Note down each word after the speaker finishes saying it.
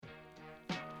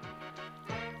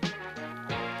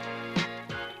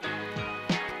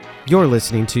You're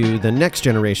listening to the Next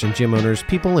Generation Gym Owners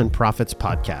People and Profits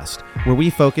podcast, where we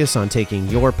focus on taking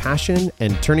your passion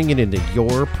and turning it into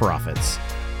your profits.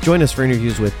 Join us for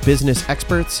interviews with business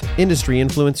experts, industry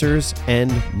influencers,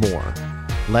 and more.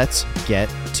 Let's get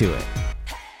to it.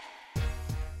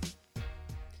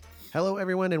 Hello,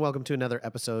 everyone, and welcome to another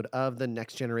episode of the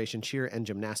Next Generation Cheer and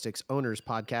Gymnastics Owners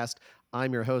podcast.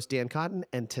 I'm your host, Dan Cotton,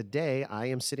 and today I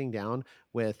am sitting down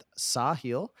with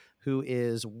Sahil, who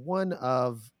is one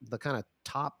of the kind of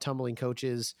top tumbling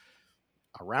coaches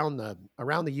around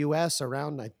the U.S.,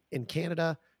 around in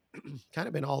Canada, kind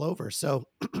of been all over. So,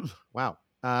 wow.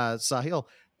 Sahil,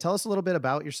 tell us a little bit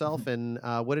about yourself and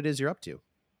what it is you're up to.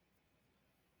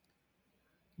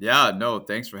 Yeah, no,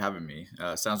 thanks for having me.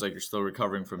 Sounds like you're still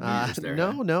recovering from New Year's there.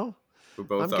 No, We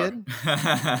both I'm are.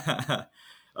 good.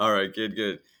 All right,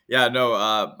 good. Yeah, no,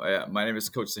 my name is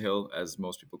Coach Sahil, as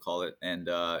most people call it. And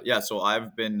so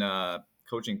I've been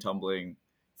coaching tumbling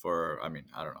for, I don't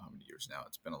know how many years now.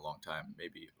 It's been a long time,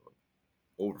 maybe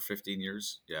over 15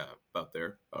 years. Yeah, about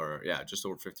there. Or yeah, just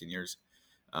over 15 years.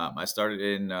 I started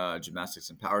in gymnastics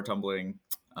and power tumbling.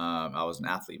 I was an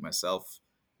athlete myself.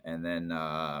 And then,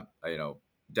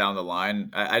 down the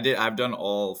line, I've done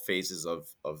all phases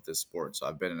of this sport. So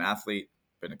I've been an athlete,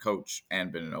 been a coach,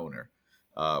 and been an owner.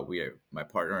 My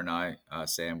partner and I,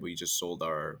 Sam, we just sold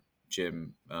our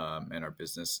gym and our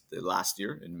business last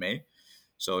year in May.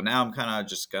 So now I'm kind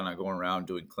of going around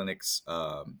doing clinics,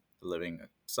 living a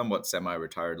somewhat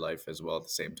semi-retired life as well at the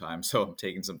same time. So I'm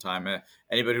taking some time.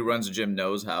 Anybody who runs a gym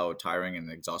knows how tiring and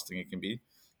exhausting it can be.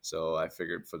 So I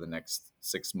figured for the next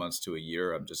 6 months to a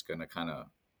year, I'm just going to kind of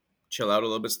chill out a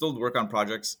little bit, still work on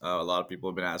projects. A lot of people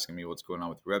have been asking me what's going on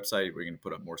with your website. We're going to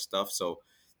put up more stuff. So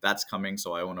that's coming.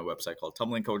 So I own a website called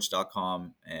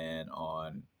tumblingcoach.com, and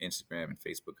on Instagram and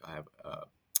Facebook, I have a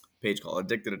page called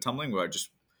Addicted to Tumbling, where I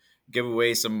just give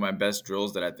away some of my best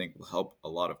drills that I think will help a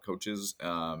lot of coaches.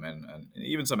 And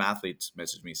even some athletes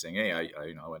message me saying, hey,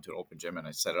 I went to an open gym and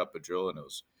I set up a drill and it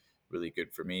was really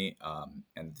good for me.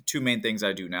 And the two main things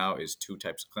I do now is two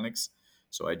types of clinics.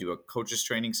 So I do a coaches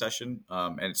training session,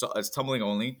 and it's tumbling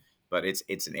only, but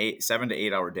it's an 7 to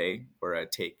 8 hour day where I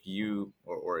take you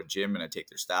or a gym and I take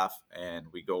their staff and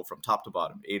we go from top to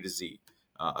bottom, A to Z,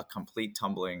 a complete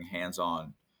tumbling,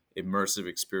 hands-on, immersive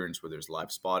experience where there's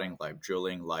live spotting, live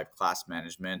drilling, live class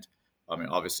management.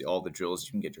 Obviously all the drills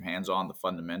you can get your hands on, the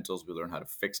fundamentals. We learn how to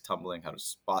fix tumbling, how to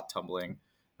spot tumbling,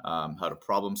 how to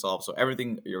problem solve. So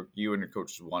everything you and your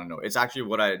coaches want to know. It's actually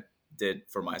what I did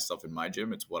for myself in my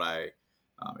gym. It's what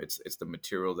it's the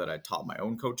material that I taught my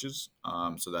own coaches,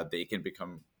 so that they can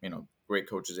become, great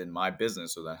coaches in my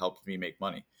business. So that helps me make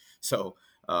money. So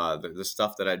the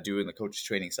stuff that I do in the coaches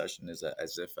training session is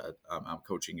as if I'm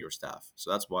coaching your staff. So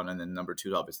that's one. And then number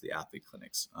two, obviously athlete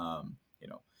clinics,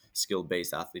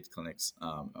 skill-based athlete clinics.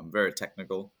 I'm very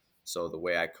technical. So the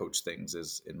way I coach things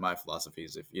is, in my philosophy,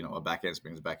 is if, a back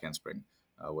handspring is a back handspring,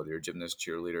 whether you're a gymnast,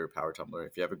 cheerleader, power tumbler,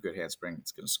 if you have a good handspring,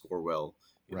 it's going to score well.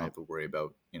 You don't have to worry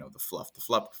about, the fluff.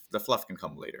 The fluff can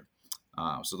come later.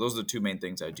 So those are the two main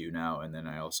things I do now. And then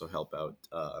I also help out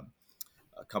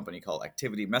a company called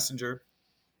Activity Messenger.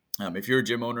 If you're a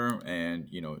gym owner and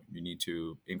you need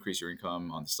to increase your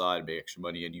income on the side, make extra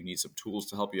money, and you need some tools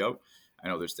to help you out, I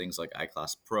know there's things like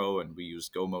iClass Pro, and we use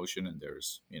Go Motion, and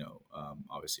there's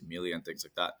obviously Melia and things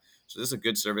like that. So this is a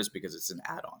good service because it's an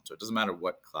add-on. So it doesn't matter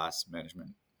what class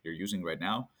management you're using right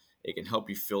now, it can help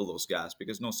you fill those gaps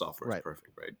because no software is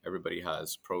perfect, right? Everybody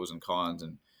has pros and cons,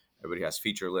 and everybody has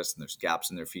feature lists, and there's gaps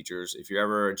in their features. If you're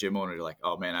ever a gym owner, you're like,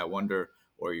 oh man, I wonder,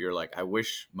 or you're like, I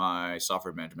wish my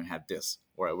software management had this,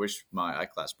 or I wish my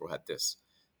iClass Pro had this.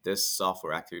 This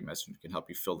software Activity Messenger can help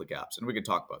you fill the gaps, and we can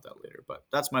talk about that later. But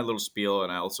that's my little spiel,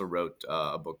 and I also wrote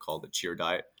a book called The Cheer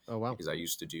Diet. Oh wow! Because I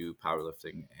used to do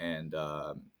powerlifting and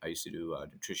I used to do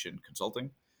nutrition consulting.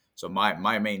 So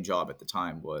my main job at the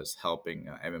time was helping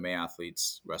MMA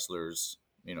athletes, wrestlers,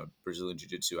 Brazilian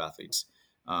Jiu-Jitsu athletes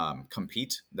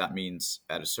compete. That means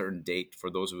at a certain date,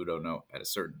 for those who don't know, at a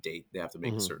certain date, they have to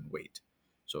make a certain weight.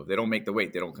 So if they don't make the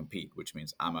weight, they don't compete, which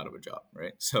means I'm out of a job,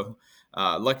 right? So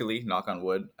luckily, knock on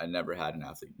wood, I never had an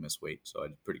athlete miss weight. So I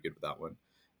did pretty good with that one.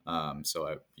 So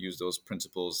I use those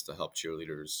principles to help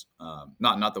cheerleaders,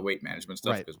 not the weight management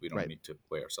stuff, because we don't need to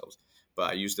weigh ourselves,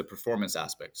 but I use the performance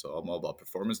aspect. So I'm all about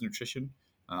performance nutrition.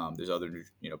 There's other,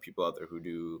 people out there who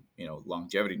do,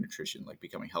 longevity nutrition, like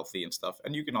becoming healthy and stuff.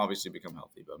 And you can obviously become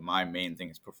healthy, but my main thing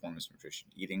is performance nutrition,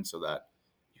 eating so that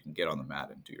you can get on the mat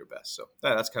and do your best. So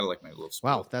that's kind of like my little spiel.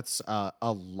 Wow, that's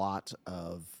a lot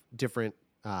of different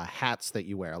hats that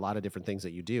you wear, a lot of different things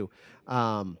that you do.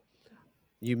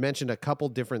 You mentioned a couple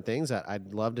different things that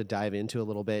I'd love to dive into a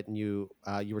little bit, and you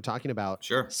were talking about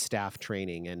Sure. staff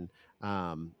training, and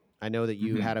I know that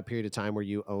you Hmm. had a period of time where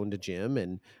you owned a gym,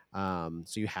 and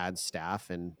so you had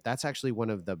staff, and that's actually one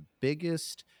of the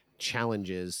biggest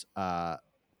challenges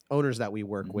owners that we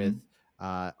work with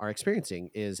Hmm. are experiencing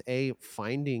is a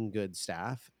finding good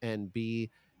staff and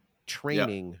b Yeah.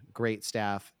 training great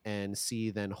staff and c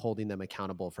then holding them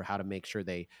accountable for how to make sure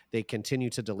they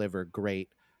continue to deliver great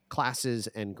classes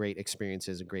and great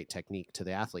experiences and great technique to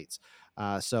the athletes.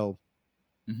 So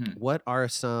Hmm. what are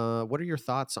your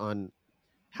thoughts on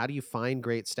how do you find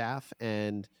great staff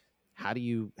and how do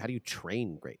you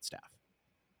train great staff?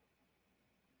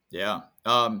 Yeah.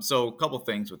 So a couple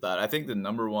things with that. I think the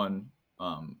number one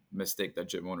mistake that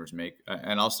gym owners make,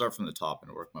 and I'll start from the top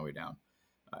and work my way down.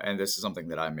 And this is something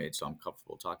that I made, so I'm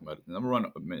comfortable talking about it. The number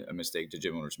one mistake that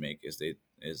gym owners make is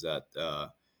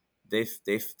that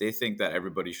they think that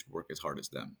everybody should work as hard as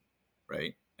them,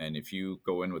 right? And if you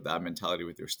go in with that mentality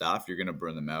with your staff, you're going to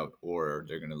burn them out, or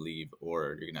they're going to leave,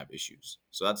 or you're going to have issues.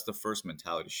 So that's the first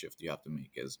mentality shift you have to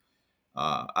make. Is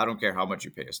I don't care how much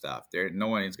you pay a staff. No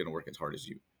one is going to work as hard as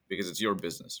you because it's your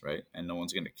business, right? And no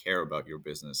one's going to care about your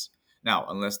business now,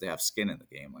 unless they have skin in the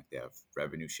game, like they have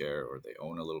revenue share or they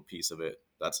own a little piece of it.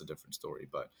 That's a different story.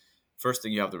 But first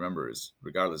thing you have to remember is,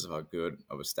 regardless of how good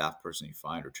of a staff person you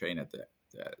find or train at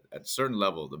a certain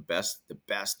level, the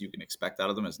best you can expect out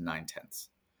of them is 9/10.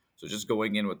 So just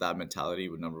going in with that mentality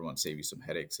would, number one, save you some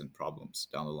headaches and problems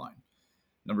down the line.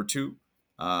 Number two,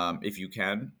 if you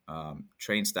can,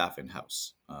 train staff in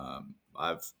house.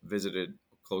 I've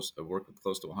worked with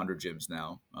close to 100 gyms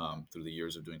now through the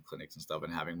years of doing clinics and stuff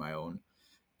and having my own.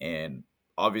 And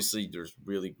obviously, there's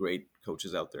really great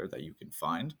coaches out there that you can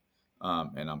find.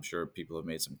 And I'm sure people have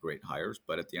made some great hires.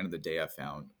 But at the end of the day, I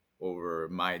found over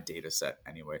my data set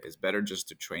anyway, it's better just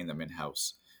to train them in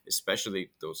house,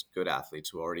 especially those good athletes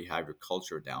who already have your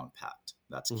culture down pat.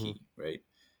 That's Hmm. key, right?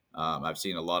 I've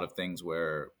seen a lot of things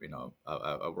where,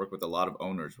 I work with a lot of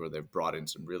owners where they've brought in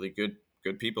some really good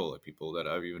people, like people that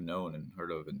I've even known and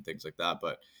heard of and things like that.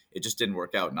 But it just didn't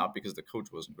work out, not because the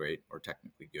coach wasn't great or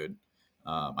technically good.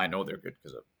 I know they're good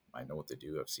because I know what they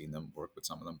do. I've seen them work with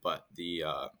some of them, but the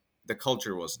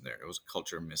culture wasn't there. It was a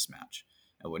culture mismatch.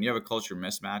 And when you have a culture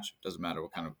mismatch, it doesn't matter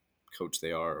what kind of coach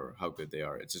they are or how good they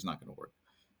are. It's just not going to work.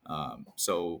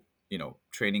 So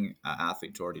training an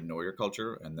athlete to already know your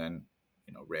culture and then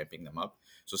ramping them up.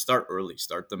 So start early.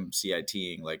 Start them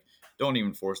CITing. Like, don't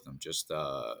even force them. Just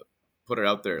put it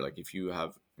out there. Like, if you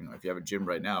have a gym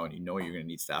right now and you know you're going to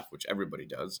need staff, which everybody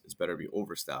does, it's better to be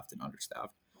overstaffed than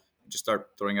understaffed. Just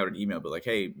start throwing out an email, but like,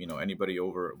 hey, anybody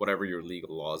over whatever your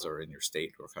legal laws are in your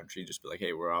state or country, just be like,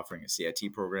 hey, we're offering a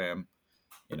CIT program,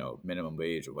 minimum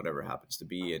wage or whatever it happens to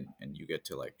be, and you get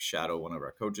to like shadow one of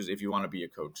our coaches. If you want to be a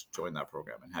coach, join that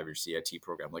program and have your CIT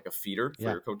program like a feeder for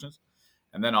Yeah. your coaches.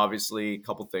 And then obviously a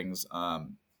couple things.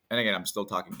 And again, I'm still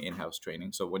talking in-house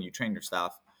training. So when you train your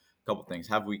staff, a couple things: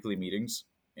 have weekly meetings.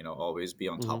 Always be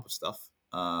on Hmm. top of stuff,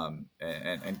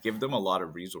 and give them a lot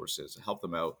of resources. Help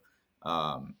them out.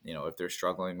 If they're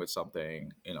struggling with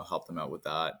something, help them out with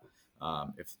that.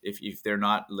 If they're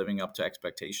not living up to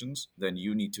expectations, then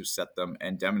you need to set them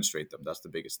and demonstrate them. That's the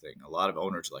biggest thing. A lot of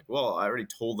owners are like, well, I already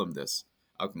told them this.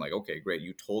 I'm like, okay, great.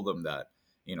 You told them that,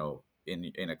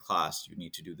 in a class, you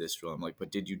need to do this drill. I'm like,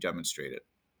 but did you demonstrate it?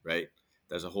 Right?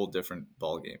 There's a whole different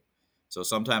ball game. So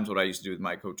sometimes what I used to do with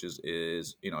my coaches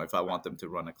is, if I want them to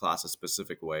run a class a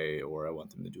specific way or I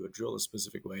want them to do a drill a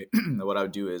specific way, what I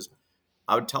would do is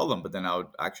I would tell them, but then I would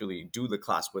actually do the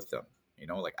class with them.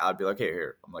 Like I'd be like, hey,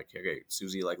 here. I'm like, okay,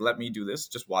 Susie, like, let me do this.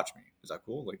 Just watch me. Is that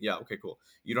cool? Like, yeah, okay, cool.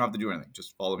 You don't have to do anything.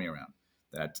 Just follow me around.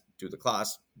 Then I'd do the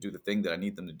class, do the thing that I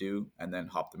need them to do, and then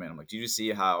hop them in. I'm like, did you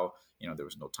see how, there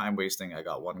was no time wasting? I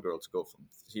got one girl to go from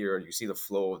here. You see the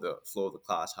flow of the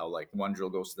class, how like one drill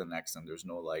goes to the next and there's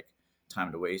no like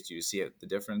time to waste. Do you see it, the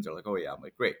difference? They're like, oh yeah. I'm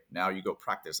like, great. Now you go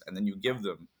practice. And then you give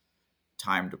them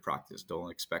time to practice.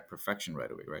 Don't expect perfection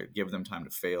right away, right? Give them time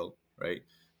to fail, right?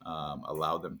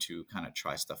 Allow them to kind of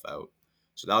try stuff out.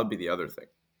 So that would be the other thing.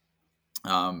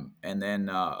 And then,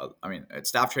 at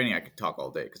staff training, I could talk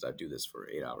all day because I do this for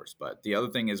 8 hours. But the other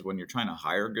thing is when you're trying to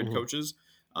hire good Hmm. coaches,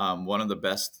 one of the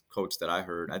best quotes that I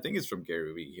heard, I think it's from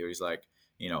Gary Vee here. He's like,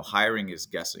 hiring is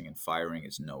guessing and firing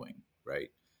is knowing,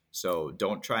 right? So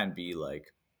don't try and be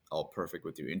like all perfect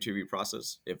with your interview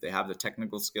process. If they have the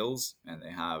technical skills and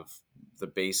they have the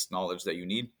base knowledge that you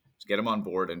need, just get them on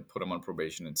board and put them on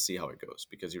probation and see how it goes,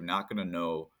 because you're not going to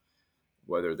know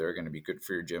whether they're going to be good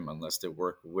for your gym unless they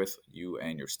work with you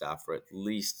and your staff for at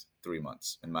least 3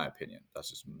 months, in my opinion.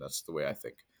 That's the way I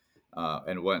think.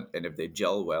 And if they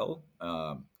gel well,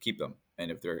 keep them.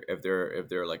 And if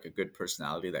they're like a good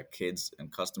personality that kids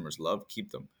and customers love,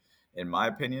 keep them. In my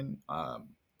opinion,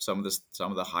 some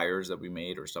of the hires that we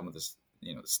made, or some of the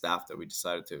the staff that we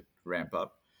decided to ramp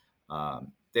up,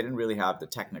 they didn't really have the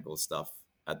technical stuff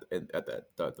at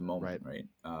the moment, Right. right?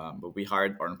 But we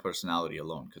hired on personality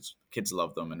alone because kids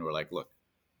love them, and we're like, look,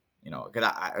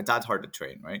 'cause that's hard to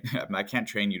train, right? I mean, I can't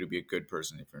train you to be a good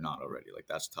person if you're not already. Like,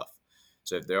 that's tough.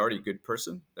 So if they're already a good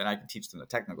person, then I can teach them the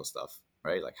technical stuff,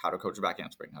 right? Like how to coach a back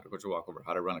handspring, how to coach a walkover,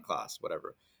 how to run a class,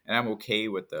 whatever. And I'm okay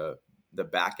with the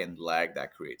back end lag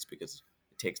that creates, because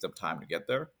it takes them time to get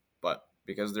there. But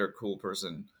because they're a cool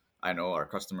person, I know our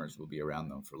customers will be around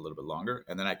them for a little bit longer,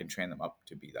 and then I can train them up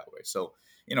to be that way. So,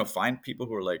 find people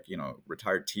who are like,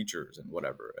 retired teachers and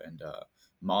whatever, and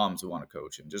moms who want to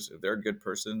coach, and just if they're a good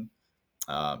person,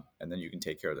 and then you can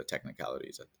take care of the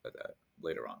technicalities at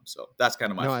later on. So that's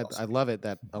kind of my No, I philosophy. love it.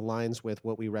 That aligns with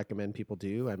what we recommend people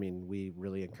do. I mean, we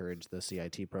really encourage the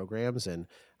CIT programs and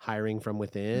hiring from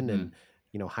within, Mm-hmm. and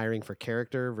hiring for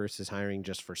character versus hiring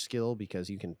just for skill, because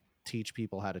you can teach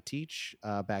people how to teach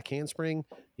back handspring,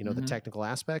 the Mm-hmm. technical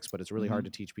aspects, but it's really Mm-hmm. hard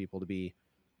to teach people to be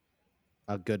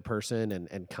a good person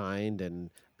and kind and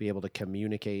be able to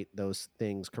communicate those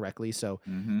things correctly. So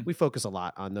Mm-hmm. we focus a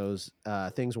lot on those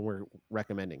things when we're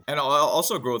recommending. And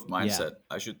also growth Yeah, mindset.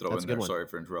 I should throw that's in a good there. one. Sorry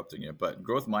for interrupting you, but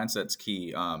growth mindset's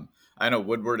key. I know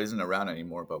Woodward isn't around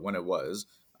anymore, but when it was,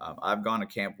 I've gone to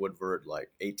Camp Woodward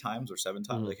like 8 times or 7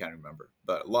 times. Mhm. I can't remember,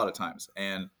 but a lot of times.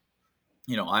 And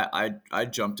I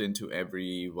jumped into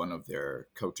every one of their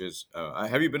coaches.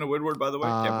 Have you been to Woodward, by the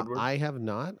way? Camp Woodward? I have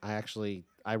not.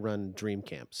 I run dream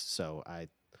camps, so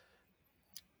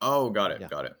Oh, got it, yeah.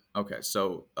 got it. Okay,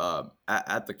 so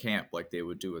at the camp, like they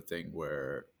would do a thing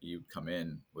where you come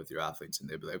in with your athletes, and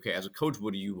they'd be like, "Okay, as a coach,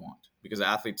 what do you want?" Because the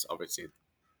athletes, obviously,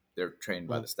 they're trained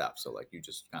by Mhm. the staff, so like you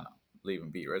just kind of leave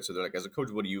them be, right? So they're like, "As a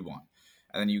coach, what do you want?"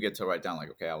 And then you get to write down like,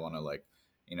 "Okay, I want to like,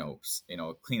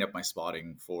 clean up my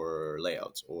spotting for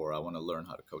layouts, or I want to learn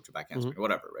how to coach a back Mhm. handspring, or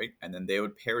whatever," right? And then they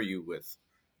would pair you with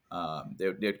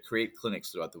they'd create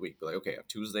clinics throughout the week. Be like, okay,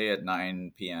 Tuesday at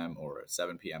 9 p.m. or at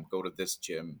 7 p.m., go to this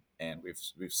gym, and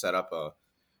we've set up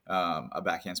a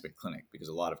back handspring clinic, because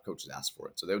a lot of coaches ask for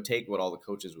it. So they would take what all the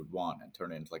coaches would want and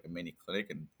turn it into like a mini clinic,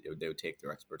 and they would take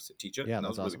their experts to teach it, Yeah, and that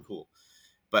that's was really awesome. cool.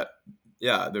 But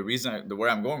yeah, the where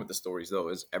I'm going with the stories though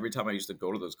is every time I used to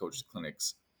go to those coaches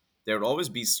clinics, there would always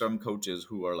be some coaches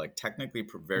who are like technically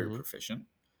very Mhm. proficient,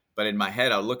 but in my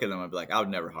head I'll look at them and be like, I would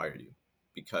never hire you,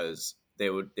 because they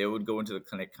would go into the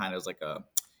clinic kind of as like a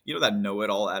that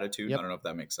know-it-all attitude. I Yep. don't know if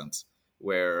that makes sense.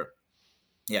 Where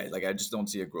yeah, like I just don't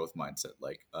see a growth mindset.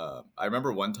 Like I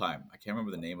remember one time, I can't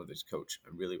remember the name of this coach. I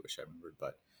really wish I remembered,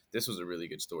 but this was a really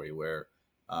good story where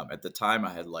at the time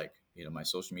I had like my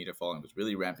social media following was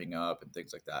really ramping up and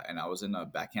things like that, and I was in a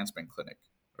back handspring clinic.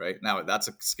 Right now, that's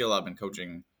a skill I've been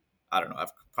coaching. I don't know.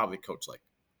 I've probably coached like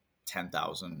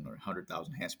 10,000 or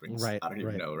 100,000 handsprings. Right. I don't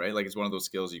even Right. know, right? Like it's one of those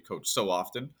skills you coach so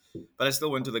often. But I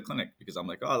still went to the clinic because I'm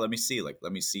like, oh, let me see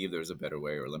if there's a better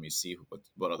way, or let me see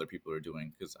what other people are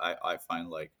doing. Because I find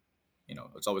like,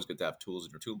 it's always good to have tools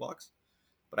in your toolbox.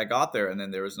 But I got there, and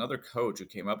then there was another coach who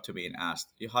came up to me and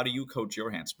asked, how do you coach your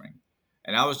handspring?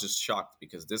 And I was just shocked,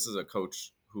 because this is a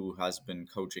coach who has been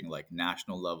coaching like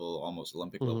national level, almost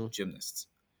Olympic level Mhm. gymnasts.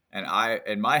 And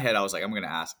in my head, I was like, I'm going to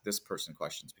ask this person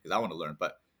questions because I want to learn.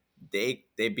 But they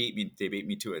beat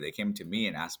me to it. They came to me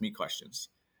and asked me questions.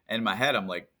 And in my head, I'm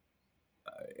like,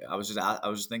 I was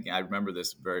just thinking. I remember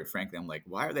this very frankly. I'm like,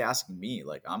 why are they asking me?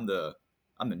 Like I'm the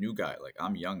new guy. Like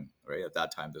I'm young, right? At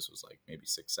that time, this was like maybe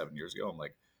 6, 7 years ago. I'm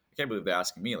like, I can't believe they're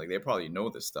asking me. Like they probably know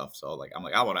this stuff. So like I'm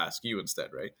like, I want to ask you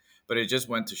instead, right? But it just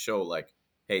went to show like,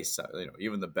 hey, so,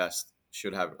 even the best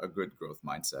should have a good growth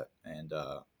mindset. And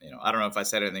I don't know if I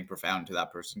said anything profound to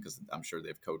that person, because I'm sure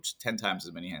they've coached 10 times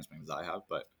as many handsprings as I have,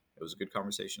 but it was a good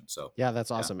conversation. So Yeah,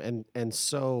 that's yeah. awesome. And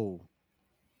so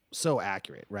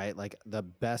accurate, right? Like the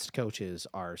best coaches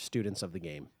are students of the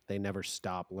game. They never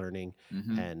stop learning,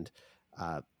 Mm-hmm. and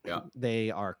uh, Yeah.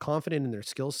 they are confident in their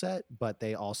skill set, but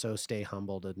they also stay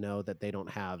humble to know that they don't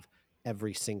have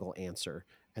every single answer,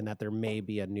 and that there may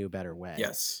be a new, better way.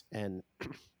 Yes. And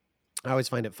I always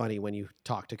find it funny when you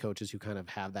talk to coaches who kind of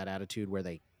have that attitude where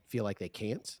they feel like they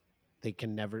can't, they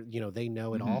can never, they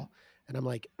know it Mm-hmm. all. And I'm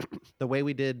like, the way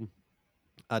we did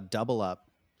a double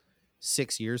up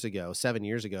 6 years ago, 7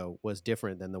 years ago was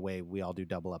different than the way we all do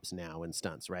double ups now in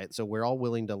stunts, right? So we're all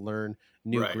willing to learn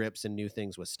new Right. grips and new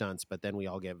things with stunts, but then we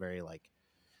all get very like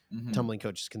Mm-hmm. tumbling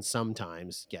coaches can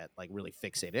sometimes get like really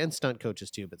fixated, and stunt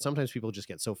coaches too, but sometimes people just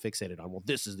get so fixated on, well,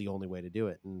 this is the only way to do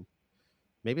it. And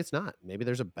maybe it's not. Maybe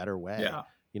there's a better way. Yeah.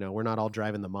 we're not all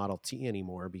driving the Model T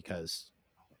anymore because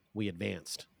we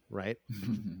advanced, right?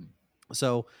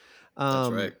 So, That's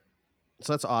right. um,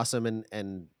 so that's awesome,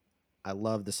 and I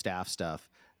love the staff stuff.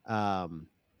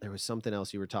 There was something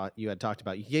else you had talked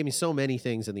about. You gave me so many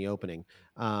things in the opening.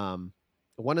 Um,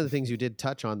 One of the things you did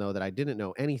touch on though that I didn't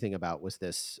know anything about was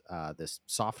this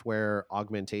software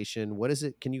augmentation. What is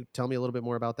it? Can you tell me a little bit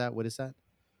more about that? What is that?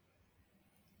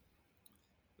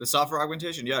 The software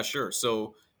augmentation, yeah, sure.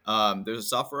 So there's a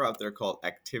software out there called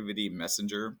Activity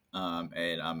Messenger,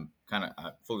 and I'm kind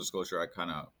of full disclosure, I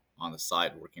kind of on the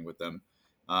side working with them.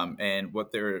 And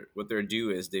what they do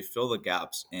is they fill the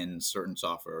gaps in certain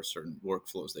software or certain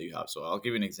workflows that you have. So I'll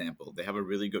give you an example. They have a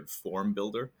really good form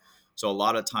builder. So a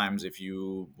lot of times, if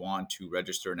you want to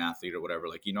register an athlete or whatever,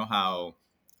 like how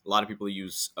a lot of people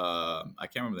use, I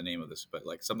can't remember the name of this, but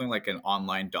like something like an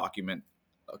online document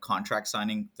contract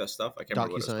signing that stuff. I can't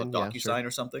remember what it's called, DocuSign, yeah, sure. DocuSign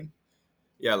or something.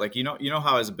 Yeah, like you know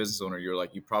how as a business owner you're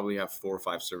like you probably have 4 or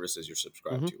 5 services you're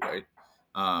subscribed Mm-hmm. to,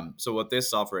 right? So what this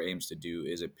software aims to do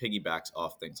is it piggybacks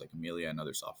off things like Amelia and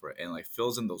other software and like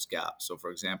fills in those gaps. So for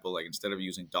example, like instead of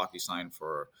using DocuSign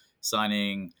for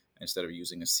signing, instead of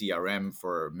using a CRM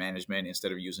for management,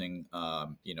 instead of using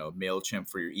Mailchimp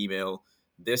for your email,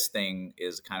 this thing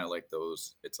is kind of like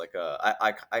those. It's like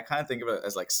I kind of think of it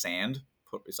as like sand.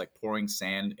 It's like pouring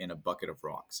sand in a bucket of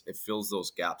rocks. It fills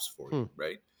those gaps for Hmm. you,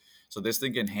 right? So this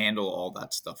thing can handle all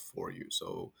that stuff for you.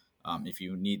 So if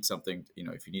you need something,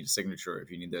 if you need a signature,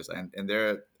 if you need this, and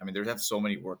they have so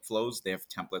many workflows. They have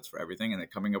templates for everything, and they're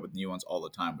coming up with new ones all the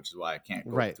time, which is why I can't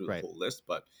go Right, through the right. whole list.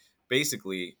 But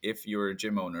basically, if you're a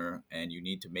gym owner and you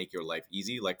need to make your life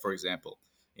easy, like for example,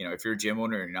 if you're a gym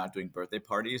owner and you're not doing birthday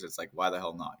parties, it's like why the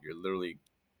hell not? You're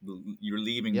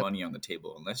leaving Yep. money on the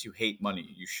table. Unless you hate money,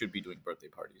 you should be doing birthday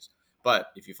parties.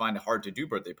 But if you find it hard to do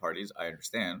birthday parties, I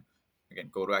understand. Again,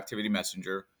 go to Activity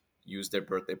Messenger, use their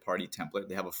birthday party template.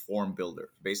 They have a form builder.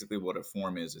 Basically, what a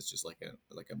form is just like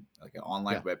an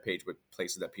online Yeah. web page with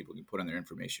places that people can put in their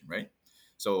information, right?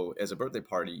 So as a birthday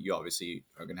party, you obviously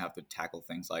are going to have to tackle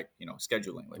things like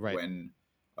scheduling, like Right. when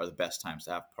are the best times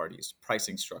to have parties,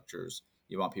 pricing structures.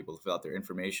 You want people to fill out their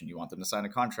information. You want them to sign a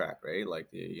contract, right? Like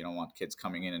you don't want kids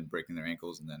coming in and breaking their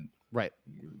ankles and then Right.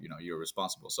 you're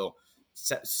responsible. So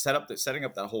setting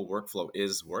up that whole workflow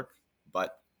is work,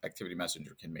 but Activity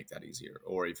Messenger can make that easier.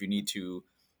 Or if you need to,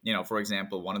 for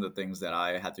example, one of the things that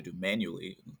I had to do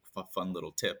manually, a fun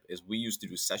little tip, is we used to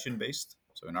do session based.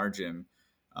 So in our gym,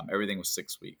 everything was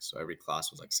 6 weeks. So every class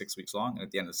was like 6 weeks long, and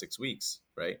at the end of the 6 weeks,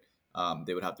 right,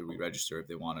 they would have to re-register if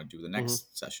they want to do the Mm-hmm.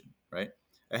 next session, right?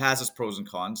 It has its pros and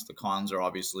cons. The cons are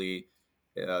obviously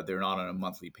they're not on a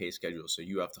monthly pay schedule, so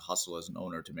you have to hustle as an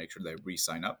owner to make sure they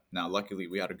re-sign up. Now, luckily,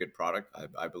 we had a good product.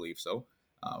 I believe so.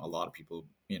 A lot of people,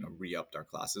 re-upped our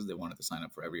classes. They wanted to sign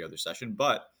up for every other session.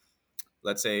 But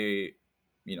let's say,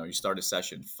 you start a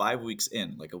session 5 weeks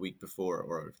in, like a week before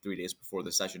or 3 days before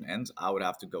the session ends. I would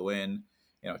have to go in,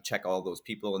 check all those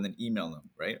people and then email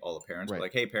them, right? All the parents, be Right.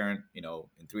 like, hey, parent,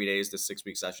 in 3 days, this 6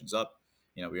 week session's up.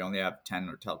 We only have 10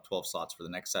 or 12 slots for the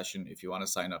next session. If you want to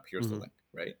sign up, here's the Mm-hmm. link,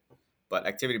 right? But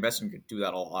Activity Messenger can do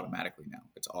that all automatically now.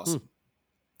 It's Hmm. awesome.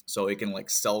 So it can like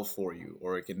sell for you,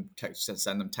 or it can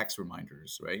send them text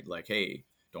reminders, right? Like, hey,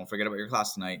 don't forget about your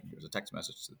class tonight. Here's a text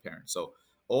message to the parent. So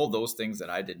all those things that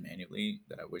I did manually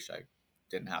that I wish I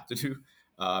didn't have to do,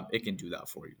 it can do that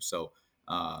for you. So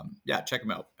yeah, check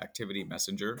them out, Activity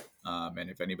Messenger. And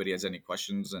if anybody has any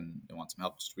questions and they want some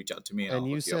help, just reach out to me and And I'll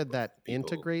you hook you up said with that the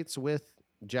people. integrates with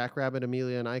Jackrabbit,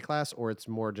 Amelia, and iClass, or it's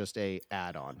more just a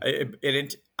add-on?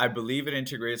 I believe it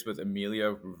integrates with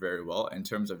Amelia very well. In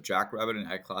terms of Jackrabbit and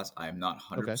iClass, I'm not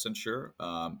Okay. 100% sure.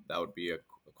 That would be a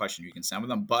question you can send with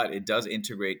them, but it does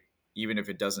integrate, even if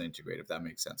it doesn't integrate, if that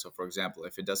makes sense. So, for example,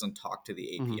 if it doesn't talk to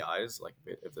the Mm-hmm. APIs, like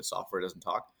if the software doesn't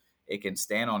talk, it can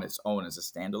stand on its own as a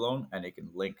standalone and it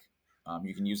can link.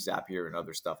 You can use Zapier and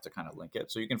other stuff to kind of link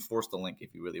it. So you can force the link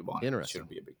if you really want it. It Interesting. shouldn't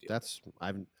be a big deal.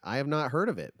 I have not heard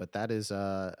of it, but that is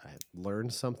I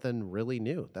learned something really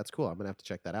new. That's cool. I'm gonna have to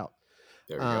check that out.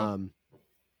 There you go. Um,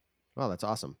 oh, that's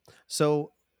awesome.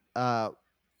 So, uh,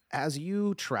 as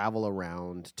you travel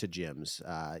around to gyms,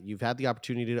 you've had the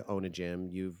opportunity to own a gym.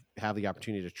 You've have the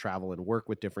opportunity to travel and work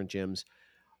with different gyms.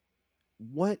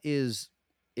 What is,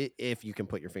 if you can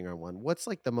put your finger on one, what's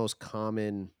like the most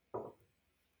common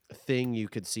thing you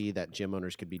could see that gym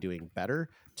owners could be doing better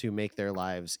to make their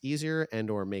lives easier and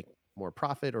or make more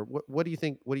profit? Or what do you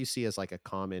think? What do you see as like a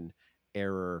common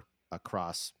error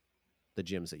across the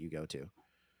gyms that you go to?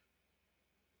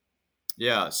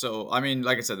 Yeah. So, I mean,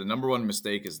 like I said, the number one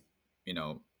mistake is,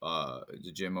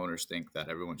 the gym owners think that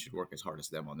everyone should work as hard as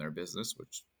them on their business,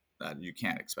 which that you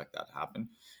can't expect that to happen.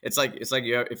 It's like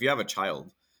if you have a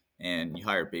child. and you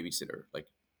hire a babysitter, like,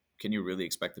 can you really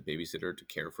expect the babysitter to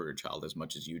care for your child as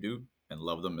much as you do and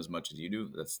love them as much as you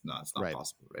do? It's not Right.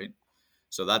 possible, right?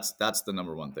 So that's the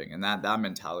number one thing, and that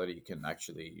mentality can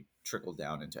actually trickle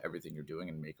down into everything you're doing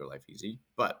and make your life easy.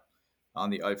 But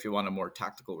on the if you want a more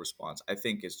tactical response, I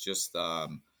think it's just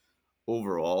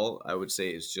overall, I would say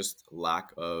it's just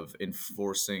lack of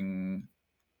enforcing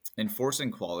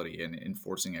quality and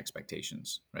enforcing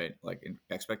expectations, right? Like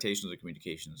expectations of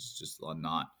communications is just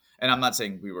not. And I'm not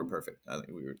saying we were perfect. I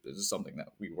think we were. This is something that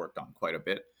we worked on quite a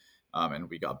bit, and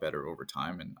we got better over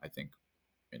time. And I think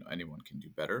anyone can do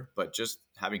better, but just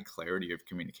having clarity of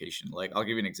communication. Like I'll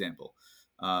give you an example.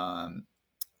 Um,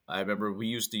 I remember we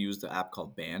used to use the app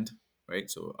called Band, right?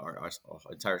 So our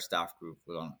entire staff group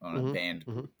was on a Mm-hmm. Band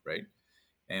Mm-hmm. group, right?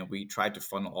 And we tried to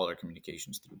funnel all our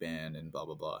communications through Band and blah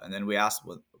blah blah. And then we asked,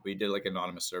 what we did, like an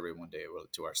anonymous survey one day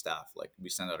to our staff. Like we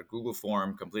sent out a Google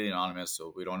form, completely anonymous,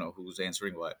 so we don't know who's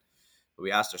answering what. But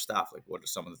we asked our staff, like, what are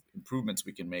some of the improvements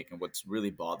we can make and what's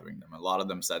really bothering them. A lot of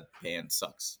them said Band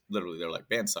sucks. Literally, they're like,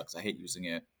 Band sucks. I hate using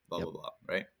it. Blah Yep. blah blah.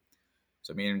 Right.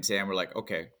 So me and Sam were like,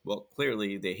 okay, well,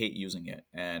 clearly they hate using it,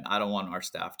 and I don't want our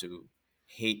staff to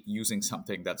hate using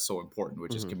something that's so important,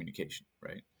 which is Mm-hmm. communication,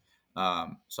 right?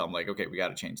 So I'm like, okay, we got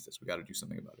to change this. We got to do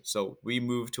something about it. So we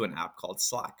moved to an app called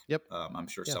Slack. Yep. I'm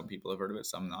sure Yeah. some people have heard of it,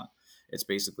 some not. It's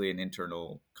basically an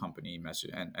internal company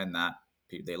message, and that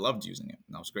they loved using it,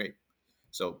 and that was great.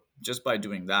 So just by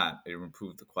doing that, it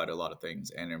improved quite a lot of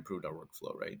things and improved our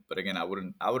workflow, right? But again, I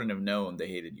wouldn't have known they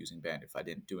hated using Band if I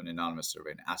didn't do an anonymous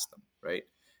survey and ask them, right?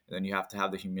 And then you have to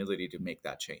have the humility to make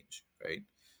that change, right?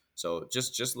 So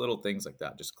just little things like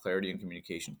that, just clarity in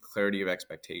communication, clarity of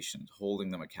expectations, holding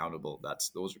them accountable.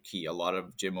 Those are key. A lot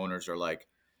of gym owners are like,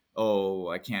 "Oh,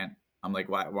 I can't." I'm like,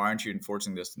 why aren't you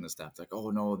enforcing this in the staff? It's like,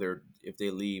 oh no, they're if they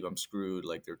leave, I'm screwed.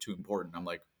 Like they're too important. I'm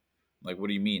like, what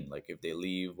do you mean? Like, if they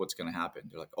leave, what's going to happen?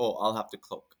 They're like, oh, I'll have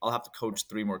to coach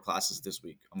 3 more classes this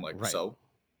week. I'm like, Right. so,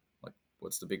 like,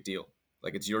 what's the big deal?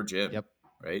 Like, it's your gym, Yep.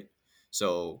 right?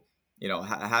 So,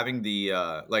 having the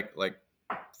like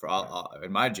for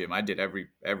in my gym, I did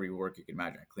every work you can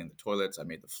imagine. I cleaned the toilets, I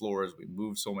made the floors, we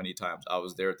moved so many times. I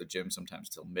was there at the gym sometimes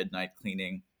till midnight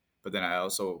cleaning. But then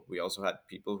we also had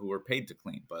people who were paid to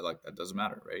clean, but like that doesn't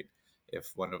matter, right?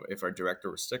 If our director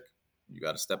was sick, you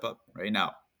got to step up, right?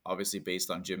 Now, obviously based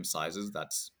on gym sizes,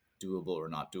 that's doable or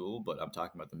not doable, but I'm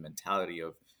talking about the mentality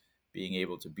of being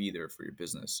able to be there for your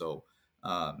business. So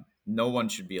no one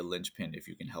should be a linchpin if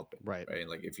you can help it, Right. right?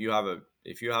 Like if you have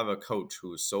a coach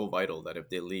who is so vital that if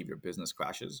they leave, your business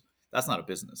crashes. That's not a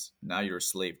business. Now you're a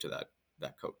slave to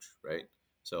that coach, right?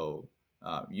 So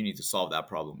you need to solve that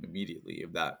problem immediately.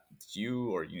 If that's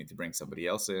you, or you need to bring somebody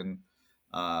else in.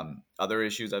 Other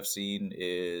issues I've seen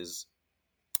is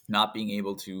not being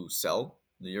able to sell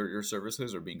your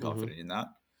services or being Mm-hmm. confident in that.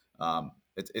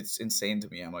 It's insane to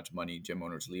me how much money gym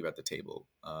owners leave at the table.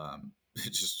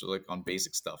 Just like on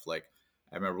basic stuff. Like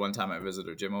I remember one time I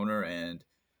visited a gym owner and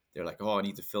they're like, "Oh, I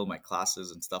need to fill my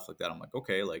classes and stuff like that." I'm like,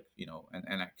 "Okay, like and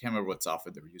I can't remember what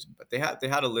software they were using, but they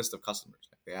had a list of customers.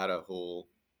 Like, they had a whole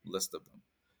list of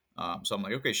them. So I'm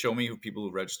like, "Okay, show me who people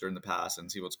who registered in the past and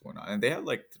see what's going on." And they had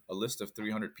like a list of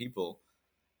 300 people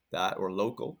that were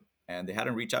local, and they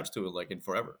hadn't reached out to it like in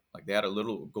forever. Like they had a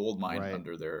little gold mine Right.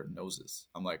 under their noses.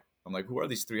 I'm like, who are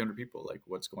these 300 people? Like,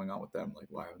 what's going on with them? Like,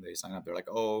 why haven't they signed up? They're like,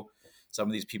 oh, some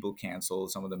of these people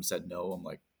canceled. Some of them said no. I'm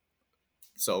like,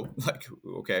 so like,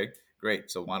 okay,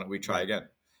 great. So why don't we try Right. again?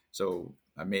 So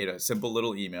I made a simple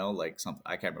little email, like something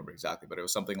I can't remember exactly, but it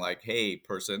was something like, hey,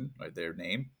 person, right, their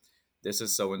name. This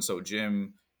is so and so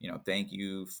Jim. Thank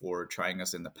you for trying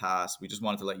us in the past. We just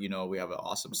wanted to let you know we have an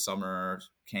awesome summer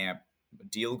camp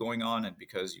deal going on, and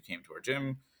because you came to our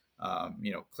gym,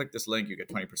 click this link, you get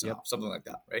 20% Yep. off, something like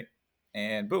that, right?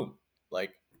 And boom,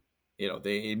 like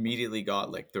they immediately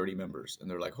got like 30 members, and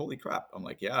they're like, holy crap. I'm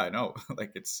like, yeah, I know.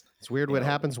 Like It's weird what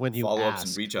happens when you follow-ups and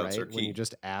ask, reach outs are right? When you key.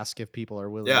 just ask if people are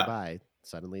willing to Yeah, buy,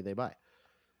 suddenly they buy.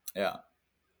 yeah,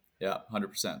 yeah,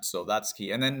 100%. So that's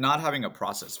key. And then not having a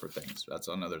process for things, that's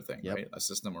another thing, Yep. right? A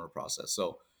system or a process.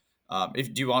 So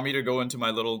if do you want me to go into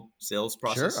my little sales Sure,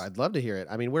 process? I'd love to hear it.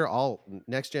 I mean, we're all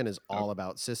next gen is Oh, all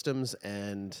about systems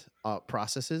and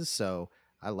processes, so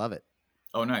I love it.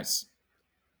 oh, nice.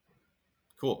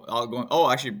 Cool. I'll go. Oh,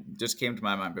 actually, just came to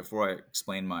my mind before I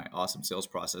explain my awesome sales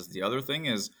process. The other thing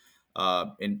is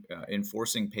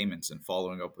enforcing payments and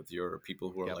following up with your people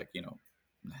who are Yep. like,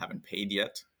 haven't paid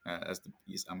yet. I'm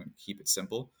going to keep it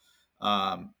simple.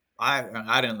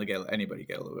 I didn't get anybody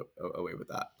get away with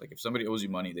that. Like if somebody owes you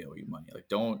money, they owe you money. Like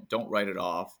don't write it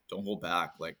off. Don't hold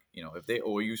back. Like if they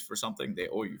owe you for something, they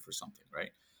owe you for something,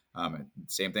 right?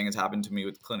 Same thing has happened to me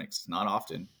with clinics. Not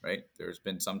often, right? There's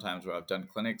been some times where I've done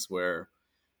clinics where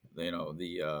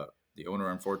the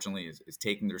owner unfortunately is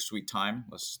taking their sweet time.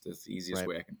 That's the easiest Right.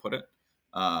 way I can put it.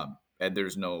 And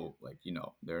there's no like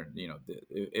there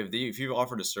if you've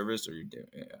offered a service or you've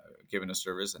given a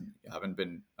service and you haven't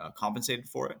been compensated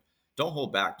for it, don't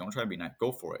hold back. Don't try to be nice.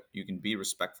 Go for it. You can be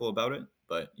respectful about it,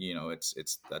 but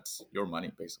it's that's your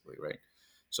money basically, right?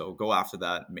 So go after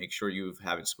that. Make sure you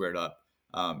have it squared up.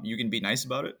 You can be nice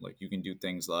about it. Like you can do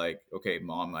things like, okay,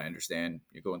 mom, I understand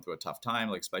you're going through a tough time,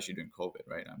 like especially during COVID,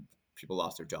 right? People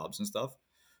lost their jobs and stuff.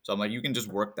 So I'm like, you can just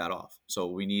work that off. So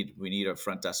we need a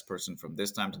front desk person from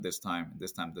this time to this time,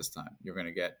 this time to this time. You're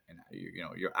gonna get,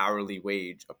 your hourly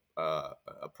wage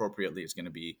appropriately is gonna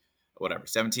be whatever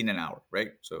 17 an hour,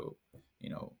 right? So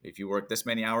if you work this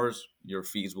many hours, your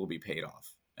fees will be paid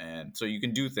off, and so you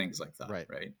can do things like that, Right.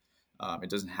 right?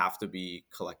 It doesn't have to be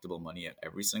collectible money at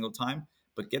every single time,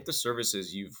 but get the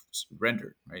services you've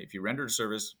rendered, right? If you rendered a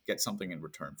service, get something in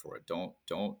return for it.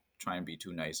 Don't try and be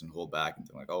too nice and hold back and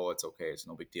think like, oh, it's okay, it's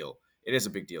no big deal. It is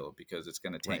a big deal because it's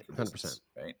going to tank Right. your 100%. business,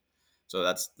 right? So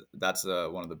that's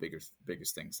one of the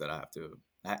biggest things that I have to,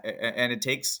 and it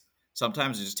takes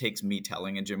sometimes it just takes me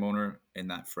telling a gym owner in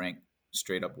that frank,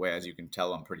 straight up way. As you can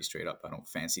tell, I'm pretty straight up. I don't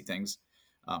fancy things.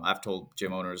 I've told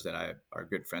gym owners that I are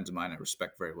good friends of mine, I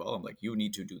respect very well. I'm like, you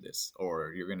need to do this,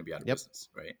 or you're going to be out of Yep. business,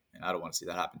 right? And I don't want to see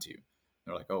that happen to you.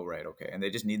 They're like, oh, right, okay, and they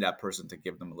just need that person to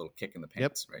give them a little kick in the Yep.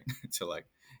 pants, right, to like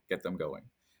get them going.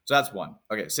 So that's one.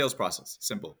 Okay, sales process,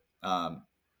 simple.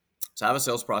 So I have a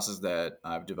sales process that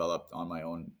I've developed on my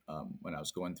own when I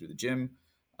was going through the gym.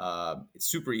 It's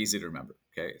super easy to remember.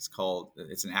 Okay,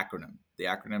 it's an acronym. The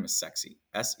acronym is SEXY,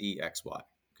 SEXY.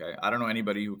 Okay, I don't know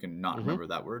anybody who can not Mm-hmm. remember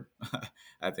that word.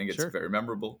 I think it's Sure. very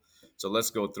memorable. So let's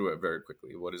go through it very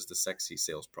quickly. What is the SEXY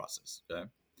sales process? Okay,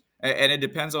 and it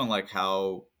depends on like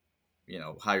how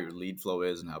your lead flow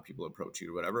is and how people approach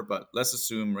you or whatever. But let's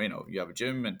assume you have a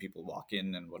gym and people walk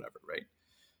in and whatever, right?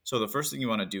 So the first thing you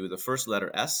want to do, the first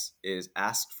letter S is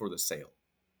ask for the sale.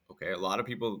 Okay, a lot of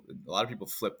people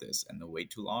flip this and they wait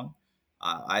too long.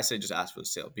 I say just ask for the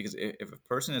sale because if a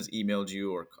person has emailed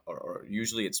you or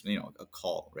usually it's a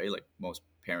call, right? Like most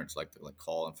parents like to like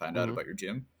call and find out Mm-hmm. about your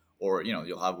gym, or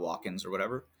you'll have walk-ins or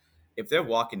whatever. If they're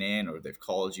walking in or they've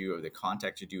called you or they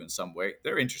contacted you in some way,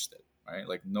 they're interested, right?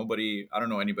 Like I don't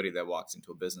know anybody that walks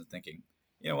into a business thinking,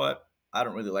 you know what, I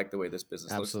don't really like the way this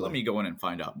business looks. Let Absolutely. me go in and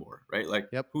find out more, right? Like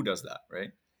Yep. who does that,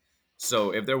 right?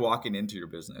 So if they're walking into your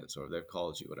business or they've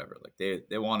called you, whatever, like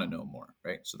they want to know more,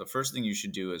 right? So the first thing you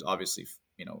should do is obviously,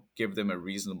 give them a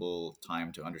reasonable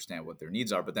time to understand what their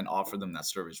needs are, but then offer them that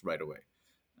service right away.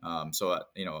 At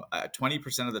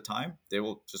 20% of the time, they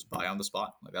will just buy on the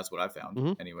spot. Like that's what I found,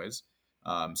 Mm-hmm. anyways.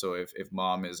 So if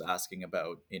mom is asking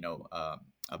about,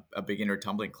 a beginner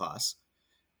tumbling class,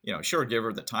 sure, give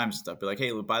her the times and stuff. Be like,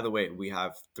 hey, by the way, we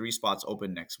have 3 spots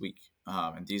open next week,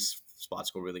 and these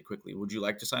spots go really quickly. Would you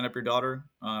like to sign up your daughter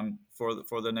for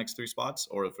the next 3 spots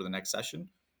or for the next session?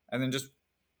 And then just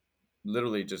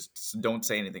literally just don't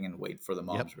say anything and wait for the Yep.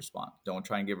 mom's response. Don't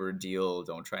try and give her a deal.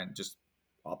 Don't try and just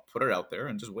I'll put her out there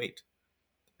and just wait.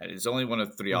 And it's only one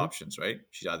of 3 Mm-hmm. options, right?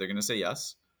 She's either going to say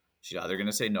yes, she's either going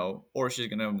to say no, or she's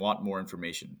going to want more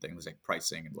information, things like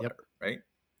pricing and Yep. whatever, right?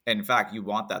 And in fact, you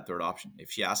want that third option. If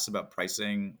she asks about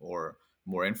pricing or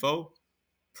more info,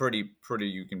 pretty,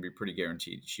 you can be pretty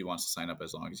guaranteed she wants to sign up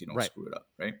as long as you don't Right. screw it up,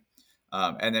 right?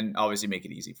 And then obviously make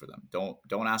it easy for them.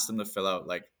 Don't ask them to fill out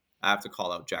like I have to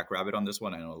call out Jackrabbit on this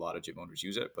one. I know a lot of gym owners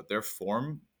use it, but their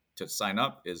form to sign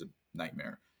up is a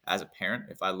nightmare. As a parent,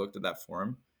 if I looked at that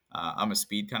form, I'm a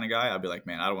speed kind of guy. I'd be like,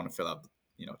 man, I don't want to fill out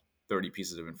 30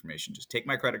 pieces of information. Just take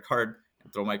my credit card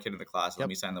and throw my kid in the class. Let Yep.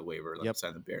 me sign the waiver. Let me Yep.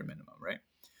 sign the bare minimum, right?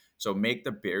 So make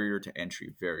the barrier to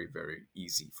entry very, very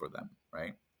easy for them,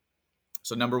 right?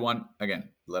 So number one,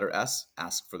 again, letter S,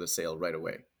 ask for the sale right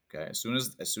away. Okay. As soon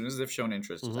as they've shown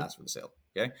interest, just Mm-hmm. ask for the sale.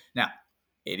 Okay. Now,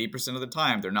 80% of the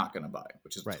time they're not going to buy,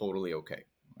 which is Right. totally okay.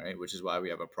 Right. Which is why we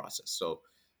have a process. So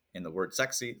in the word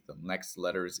sexy, the next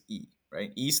letter is E,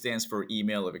 right? E stands for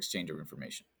email of exchange of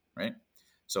information, right?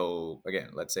 So again,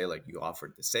 let's say like you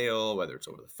offered the sale, whether it's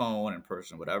over the phone, in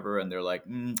person, whatever, and they're like,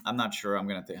 I'm not sure. I'm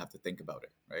going to have to think about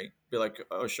it, right? Be like,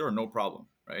 oh, sure, no problem,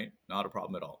 right? Not a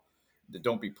problem at all.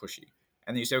 Don't be pushy.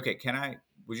 And then you say, okay,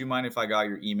 would you mind if I got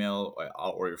your email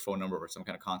or your phone number or some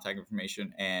kind of contact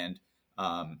information? And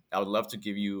I would love to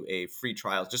give you a free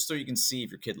trial just so you can see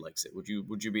if your kid likes it. Would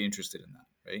you be interested in that?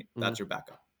 Right. Mm-hmm. That's your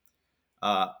backup.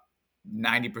 Uh,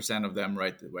 90% of them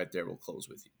right there will close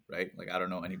with you. Right. Like, I don't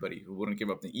know anybody who wouldn't give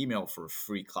up the email for a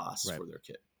free class Right. for their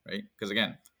kid. Right. Because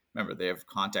again, remember, they have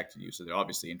contacted you. So they're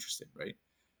obviously interested. Right.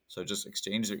 So just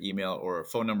exchange their email, or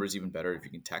phone number is even better if you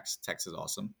can text. Text is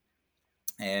awesome.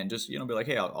 And just, be like,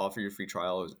 hey, I'll offer you a free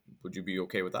trial. Would you be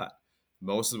okay with that?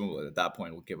 Most of them at that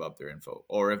point will give up their info.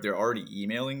 Or if they're already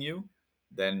emailing you,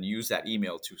 then use that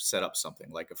email to set up something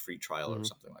like a free trial or Mm-hmm.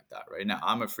 something like that. Right now,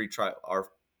 I'm a free trial. Our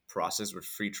process was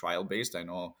free trial based. I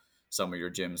know some of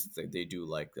your gyms, they do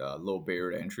like low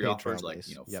barrier to entry Paid trial offers, like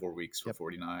base. Yep. 4 weeks for Yep.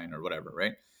 49 or whatever.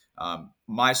 Right.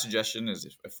 My suggestion is,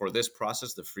 if for this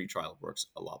process, the free trial works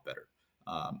a lot better.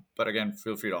 But again,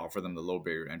 feel free to offer them the low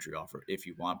barrier entry offer if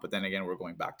you want. But then again, we're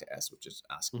going back to S, which is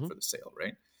asking Mm-hmm. for the sale,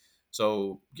 right?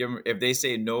 So if they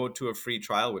say no to a free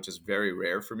trial, which is very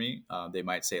rare for me, they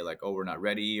might say like, "Oh, we're not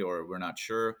ready," or "We're not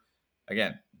sure."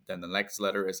 Again, then the next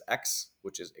letter is X,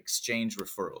 which is exchange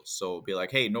referrals. So be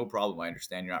like, "Hey, no problem. I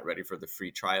understand you're not ready for the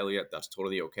free trial yet. That's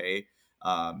totally okay.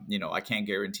 I can't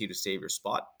guarantee to save your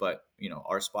spot, but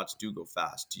our spots do go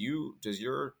fast. Does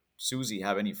your Susie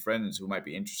have any friends who might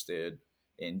be interested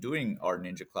in doing our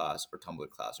ninja class or tumbler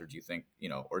class, or do you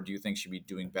think she'd be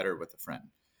doing better with a friend?"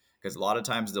 Because a lot of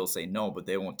times they'll say no, but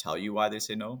they won't tell you why they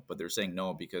say no, but they're saying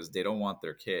no because they don't want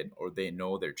their kid, or they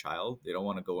know their child, they don't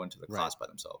want to go into the Right. class by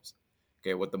themselves.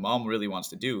 Okay, what the mom really wants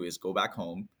to do is go back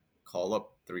home, call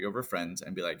up 3 of her friends,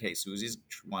 and be like, "Hey, Susie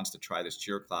wants to try this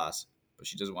cheer class, but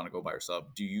she doesn't want to go by herself.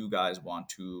 Do you guys want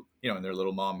to?" In their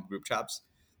little mom group chats,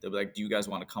 they'll be like, "Do you guys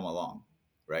want to come along?"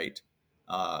 Right?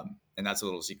 And that's a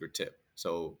little secret tip.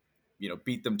 So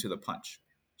beat them to the punch.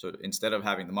 So instead of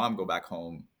having the mom go back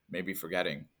home, maybe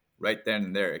forgetting, right then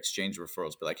and there, exchange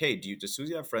referrals. Be like, "Hey, does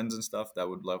Susie have friends and stuff that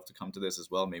would love to come to this as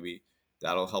well? Maybe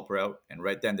that'll help her out." And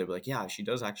right then they'll be like, "Yeah, she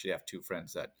does actually have 2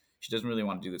 friends that she doesn't really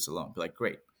want to do this alone." Be like,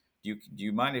 "Great. Do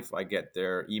you mind if I get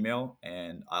their email,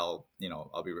 and I'll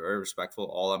be very respectful.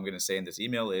 All I'm going to say in this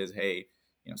email is, hey,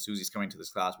 Susie's coming to this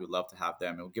class. We'd love to have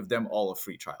them. It'll give them all a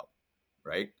free trial,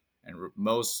 right?" And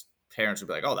most parents would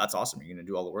be like, "Oh, that's awesome. You're going to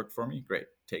do all the work for me. Great.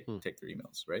 Take Hmm. take their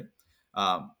emails, right?"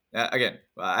 Again,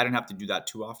 I didn't have to do that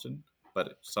too often,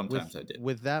 but sometimes I did.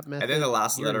 With that And then the method,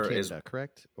 last you're in letter is, Canada,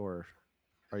 correct? Or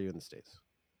are you in the States?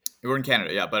 we're in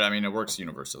Canada, yeah, but I mean, it works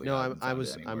universally. No, I haven't found it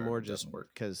I'm anywhere more it just doesn't work.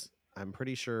 because I'm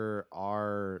pretty sure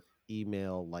our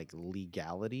email like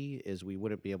legality is we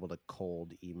wouldn't be able to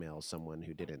cold email someone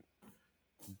who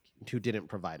didn't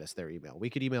provide us their email. We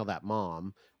could email that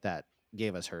mom that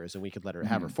gave us hers, and we could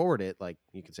have her Mhm. forward it. Like,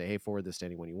 you could say, "Hey, forward this to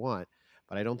anyone you want."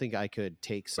 But I don't think I could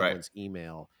take Right. someone's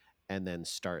email and then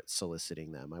start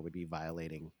soliciting them. I would be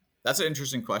violating. That's an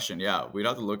interesting question. Yeah, we'd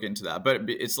have to look into that. But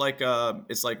it's like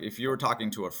if you were talking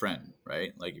to a friend,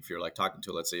 right? Like if you're like talking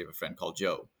to, let's say you have a friend called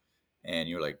Joe, and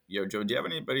you're like, "Yo, Joe, do you have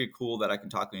anybody cool that I can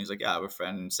talk to?" And he's like, "Yeah, I have a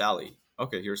friend, Sally."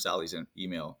 Okay, here's Sally's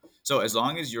email. So as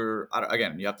long as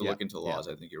again, you have to Yeah, look into yeah. laws.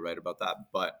 I think you're right about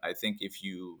that. But I think if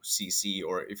you CC,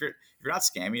 or if you're not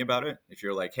scammy about it, if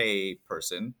you're like, "Hey,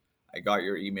 person, I got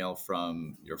your email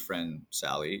from your friend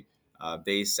Sally.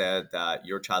 They said that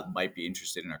your child might be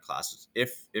interested in our classes.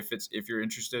 If you're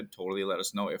interested, totally let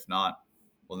us know. If not,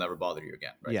 we'll never bother you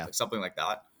again." Right? Yeah. Like something like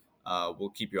that will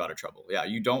keep you out of trouble. Yeah,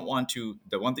 you don't want to.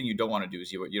 The one thing you don't want to do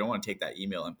is you don't want to take that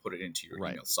email and put it into your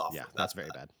Right. email Yeah, software. that's That's very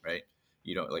bad, bad. right?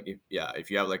 You don't like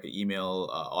if you have like an email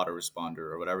autoresponder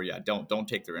or whatever. Yeah, don't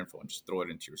take their info and just throw it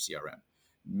into your CRM.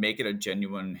 Make it a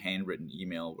genuine handwritten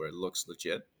email where it looks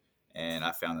legit. And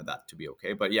I found that to be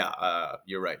okay. But yeah,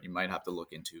 you're right. You might have to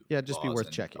look into Yeah, just be laws, worth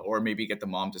and checking. or maybe get the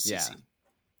mom to Yeah. CC.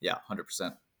 Yeah,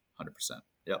 100%, 100%.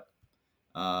 Yep.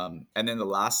 And then the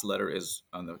last letter is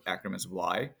on the acronym is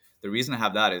Y. The reason I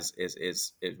have that is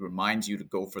it reminds you to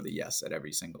go for the yes at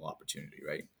every single opportunity,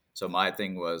 right? So my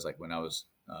thing was like when I was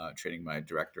training my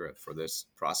director for this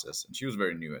process, and she was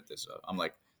very new at this. I'm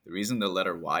like, the reason the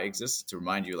letter Y exists is to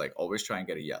remind you, like, always try and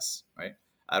get a yes, right?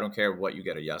 I don't care what you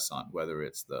get a yes on, whether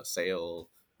it's the sale,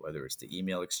 whether it's the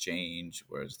email exchange,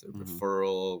 whether it's the Hmm.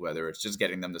 referral, whether it's just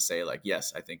getting them to say like,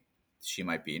 "Yes, I think she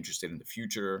might be interested in the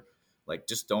future." Like,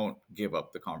 just don't give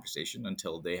up the conversation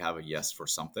until they have a yes for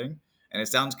something. And it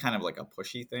sounds kind of like a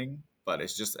pushy thing, but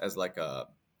it's just as like a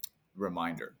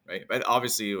reminder, right? But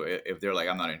obviously, if they're like,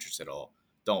 "I'm not interested at all,"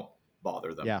 don't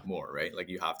bother them Yeah. more, right? Like,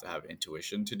 you have to have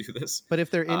intuition to do this. But if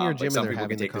they're in your Like gym and some they're people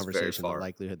can having the take this very conversation, the far.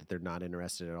 likelihood that they're not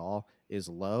interested at all is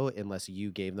low unless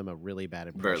you gave them a really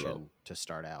bad Very low. impression to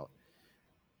start out,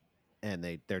 and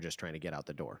they're just trying to get out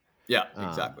the door. Yeah, Um,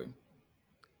 exactly.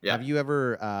 Yeah. have you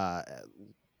ever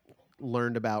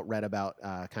read about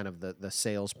kind of the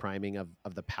sales priming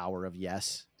of the power of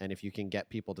yes, and if you can get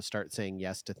people to start saying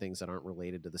yes to things that aren't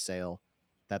related to the sale,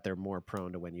 that they're more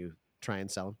prone to when you try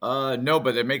and sell them? No,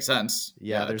 but it makes sense.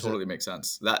 Yeah, Yeah, it totally makes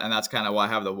sense. That's kind of why I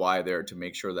have the why there, to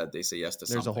make sure that they say yes to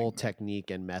there's a whole something, right? technique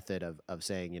and method of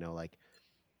saying, like,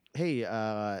 hey,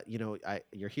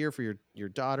 you're here for your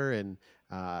daughter, and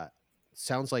uh,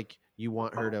 sounds like you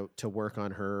want her to work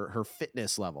on her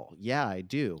fitness level. Yeah, I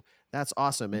do. That's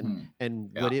awesome.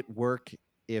 And would Yeah, it work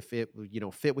if it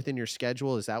fit within your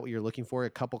schedule? Is that what you're looking for? A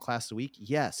couple classes a week?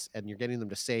 Yes. And you're getting them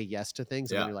to say yes to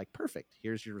things, and then yeah. you're like, perfect.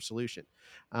 Here's your solution.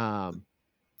 Um,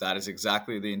 That is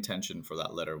exactly the intention for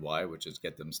that letter Y, which is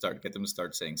get them to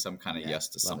start saying some kind of yeah, yes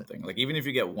to love it. something. Like even if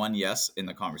you get one yes in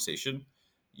the conversation,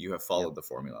 you have Yep. followed the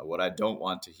formula. What I don't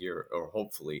want to hear, or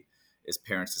hopefully, is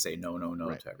parents to say no, no, no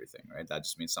Right. to everything. Right? That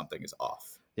just means something is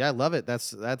off. Yeah, I love it.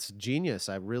 That's genius.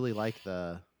 I like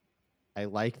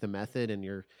the method, and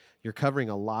you're covering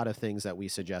a lot of things that we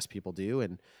suggest people do.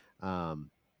 And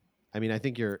um, I mean, I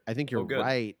think you're Oh, good.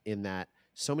 right in that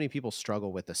so many people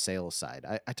struggle with the sales side.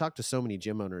 I talk to so many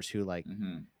gym owners who like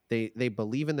Hmm. they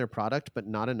believe in their product, but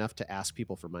not enough to ask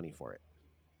people for money for it.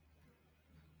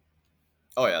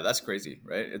 Oh yeah, that's crazy,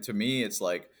 right? To me, it's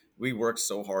like we work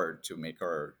so hard to make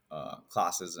our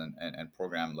classes and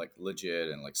program like legit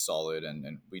and like solid,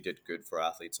 and we did good for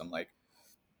athletes. I'm like,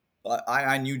 but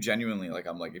I knew genuinely, like,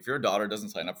 I'm like, if your daughter doesn't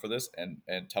sign up for this and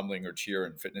tumbling or cheer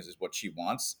and fitness is what she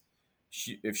wants,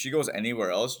 if she goes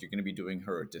anywhere else, you're going to be doing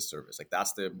her a disservice. Like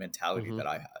that's the mentality Hmm. that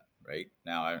I had. Right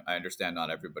now, I understand not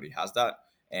everybody has that,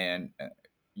 and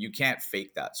you can't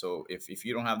fake that. So if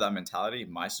you don't have that mentality,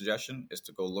 my suggestion is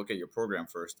to go look at your program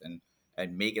first and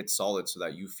make it solid so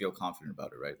that you feel confident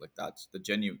about it. Right, like that's the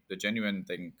genuine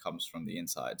thing comes from the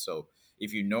inside. So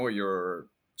if you know your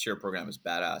cheer program is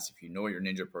badass, if you know your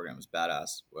ninja program is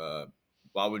badass,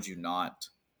 why would you not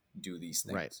do these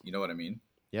Right. things? You know what I mean?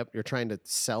 Yep. You're trying to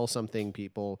sell something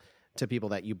to people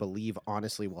that you believe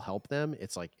honestly will help them.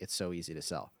 It's like it's so easy to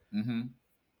sell. Mm-hmm.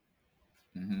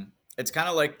 Mm-hmm. It's kind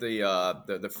of like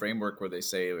the framework where they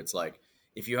say it's like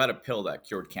if you had a pill that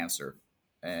cured cancer,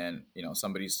 and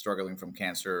somebody's struggling from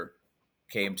cancer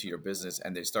came to your business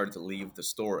and they started to leave the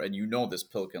store, and this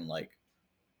pill can like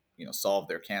solve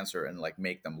their cancer and like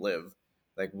make them live.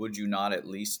 Like, would you not at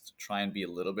least try and be a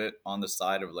little bit on the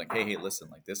side of like, hey, listen,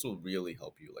 like this will really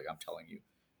help you. Like I'm telling you,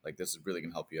 like this is really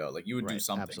gonna help you out. Like you would do Right.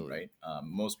 something, Absolutely. right?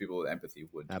 Most people with empathy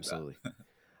would do that. Absolutely.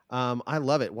 I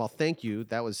love it. Well, thank you.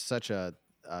 That was such a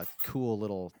cool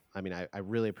little. I mean, I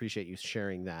really appreciate you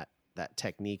sharing that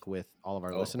technique with all of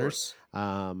our Oh, of listeners.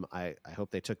 course. I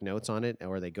hope they took notes on it,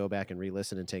 or they go back and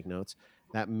re-listen and take notes.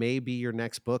 That may be your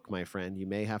next book, my friend. You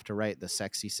may have to write the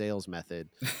sexy sales method.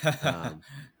 Um,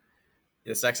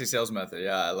 Yeah, sexy sales method.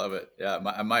 Yeah, I love it. Yeah,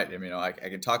 I might. I mean, I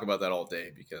can talk about that all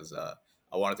day because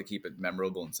I wanted to keep it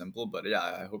memorable and simple. But yeah,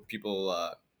 I hope people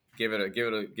give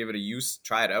it a use.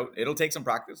 Try it out. It'll take some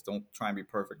practice. Don't try and be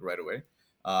perfect right away.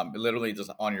 Literally just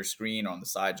on your screen or on the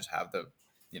side, just have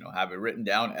it written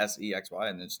down SEXY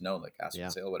and then just know like ask for the yeah.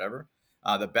 sale, whatever.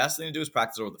 The best thing to do is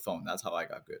practice over the phone. That's how I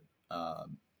got good.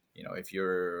 If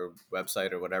your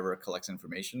website or whatever collects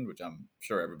information, which I'm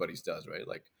sure everybody's does, right?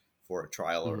 Like for a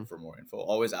trial or Hmm. for more info,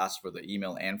 always ask for the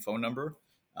email and phone number,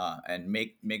 and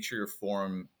make sure your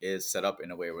form is set up in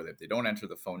a way where if they don't enter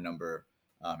the phone number,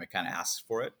 it kind of asks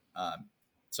for it.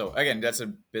 So again, that's a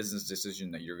business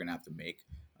decision that you're going to have to make.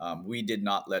 We did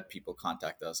not let people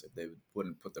contact us if they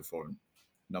wouldn't put their phone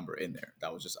number in there.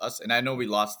 That was just us. And I know we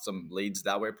lost some leads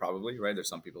that way, probably, right? There's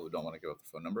some people who don't want to give up the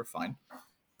phone number. Fine.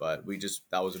 But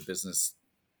that was a business,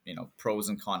 pros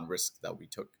and con risk that we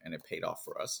took, and it paid off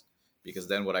for us because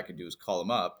then what I could do is call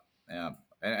them up,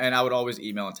 and I would always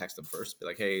email and text them first, be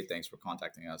like, hey, thanks for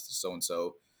contacting us, so and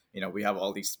so. We have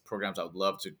all these programs. I would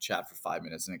love to chat for 5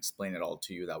 minutes and explain it all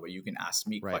to you. That way you can ask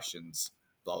me Right. questions,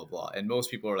 blah, blah, blah. And most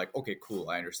people are like, okay, cool.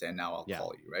 I understand now. I'll Yeah.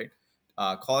 call you, right?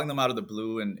 Calling them out of the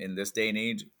blue in this day and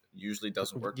age usually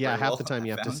doesn't work Yeah. very Half the well, time I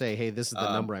you have to found. say, "Hey, this is the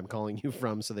Um, number I'm calling you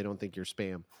from," so they don't think you're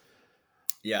spam.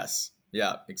 Yes.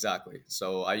 Yeah, exactly.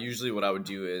 So what I would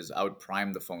do is I would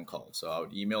prime the phone call. So I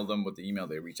would email them with the email.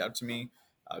 They reach out to me.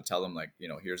 I would tell them like,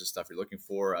 here's the stuff you're looking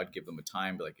for. I'd give them a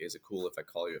time, be like, is it cool if I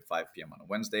call you at 5 p.m. on a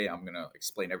Wednesday? I'm gonna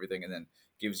explain everything, and then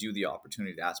gives you the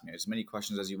opportunity to ask me as many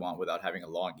questions as you want without having a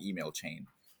long email chain.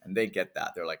 And they get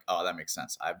that. They're like, oh, that makes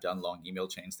sense. I've done long email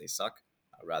chains. They suck.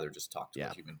 I'd rather just talk to a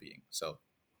Yeah. human being. So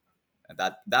at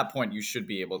that point, you should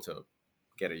be able to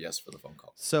get a yes for the phone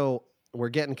call. So we're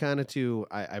getting kind of to.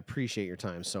 I appreciate your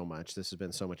time so much. This has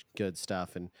been so much good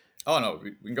stuff, and Oh no,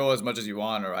 we can go as much as you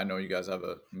want, or I know you guys have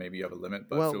maybe you have a limit,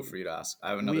 but feel well, free to ask. I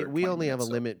have we another we 20 only have a minutes,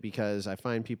 so. limit because I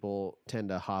find people tend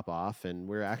to hop off, and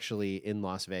we're actually in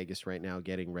Las Vegas right now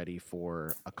getting ready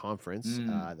for a conference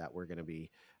Mm, that we're going to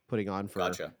be putting on for.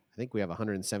 gotcha. I think we have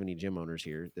 170 gym owners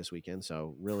here this weekend,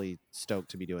 so really stoked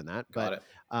to be doing that. Got But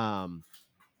it. um,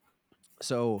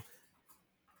 so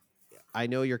I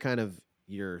know you're kind of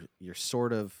you're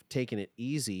sort of taking it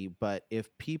easy, but if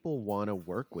people want to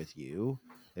work with you,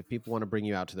 if people want to bring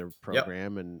you out to their Yep.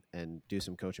 program and do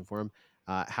some coaching for them,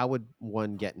 how would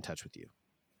one get in touch with you?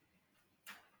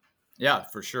 Yeah,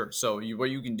 for sure. So what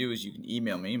you can do is you can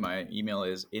email me. My email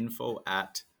is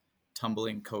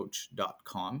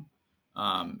info@tumblingcoach.com.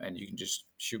 And you can just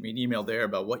shoot me an email there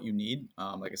about what you need.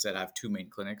 Like I said, I have two main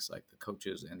clinics, like the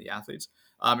coaches and the athletes.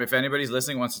 If anybody's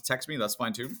listening wants to text me, that's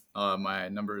fine too. My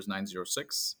number is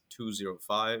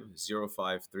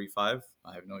 906-205-0535.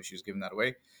 I have no issues giving that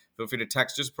away. Feel free to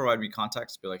text. Just provide me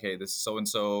context. Be like, hey, this is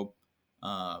so-and-so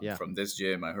Yeah, from this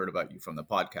gym. I heard about you from the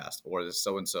podcast, or this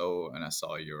so-and-so, and I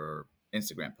saw your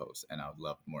Instagram post, and I would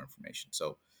love more information.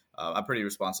 So I'm pretty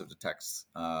responsive to texts.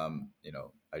 I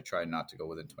try not to go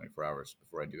within 24 hours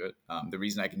before I do it. The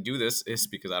reason I can do this is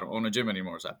because I don't own a gym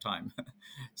anymore, so I have time.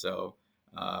 So,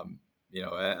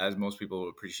 as most people will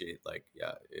appreciate, like,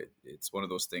 yeah, it's one of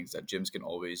those things that gyms can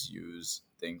always use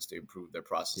things to improve their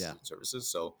processes yeah, and services.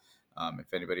 So,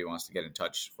 if anybody wants to get in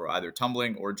touch for either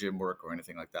tumbling or gym work or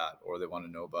anything like that, or they want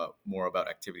to know more about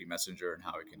Activity Messenger and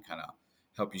how it can kind of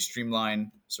help you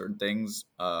streamline certain things,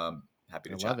 happy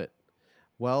I to love chat. it.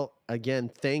 Well, again,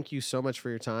 thank you so much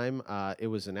for your time. It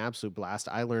was an absolute blast.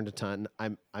 I learned a ton.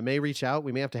 I may reach out.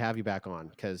 We may have to have you back on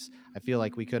because I feel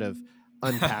like we could have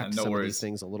unpacked No some of these worries.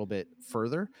 things a little bit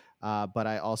further. But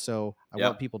I want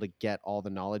Yep. people to get all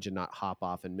the knowledge and not hop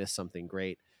off and miss something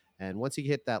great. And once you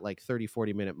hit that like 30,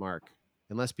 40-minute mark,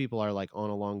 unless people are like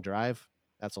on a long drive,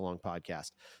 that's a long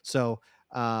podcast. So,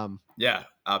 um, Yeah, man,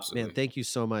 absolutely. thank you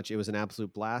so much. It was an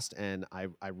absolute blast. And I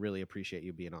really appreciate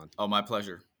you being on. Oh, my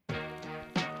pleasure.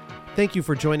 Thank you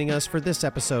for joining us for this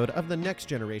episode of the Next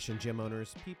Generation Gym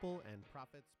Owners, People, and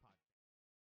Profits.